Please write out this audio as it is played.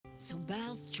So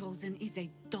Bal's chosen is a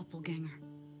doppelganger.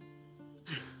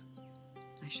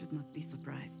 I should not be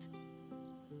surprised.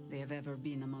 They have ever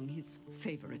been among his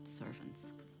favorite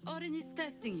servants. Orin is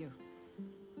testing you.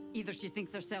 Either she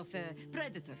thinks herself a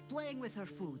predator, playing with her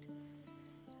food,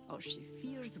 or she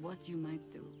fears what you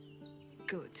might do.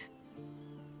 Good.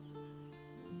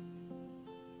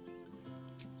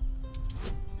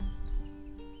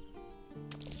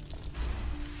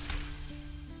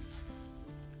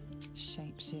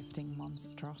 Shape-shifting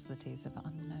monstrosities of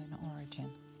unknown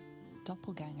origin.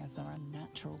 Doppelgangers are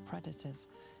unnatural predators,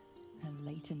 a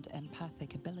latent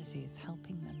empathic abilities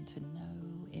helping them to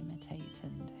know, imitate,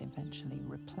 and eventually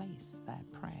replace their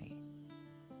prey.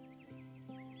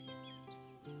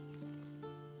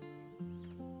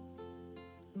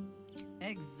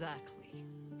 Exactly.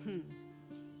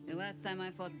 The last time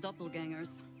I fought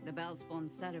doppelgangers, the Balspawn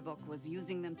Sarevok was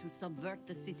using them to subvert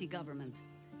the city government,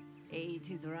 aid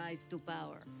his rise to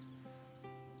power.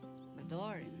 But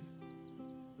Orin,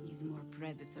 he's more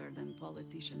predator than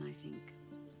politician, I think.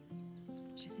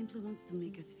 She simply wants to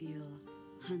make us feel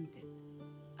hunted,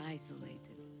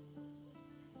 isolated.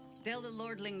 Tell the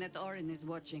Lordling that Orin is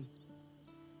watching.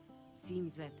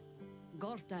 Seems that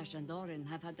Gortash and Orin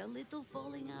have had a little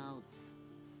falling out.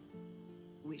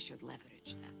 We should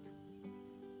leverage that.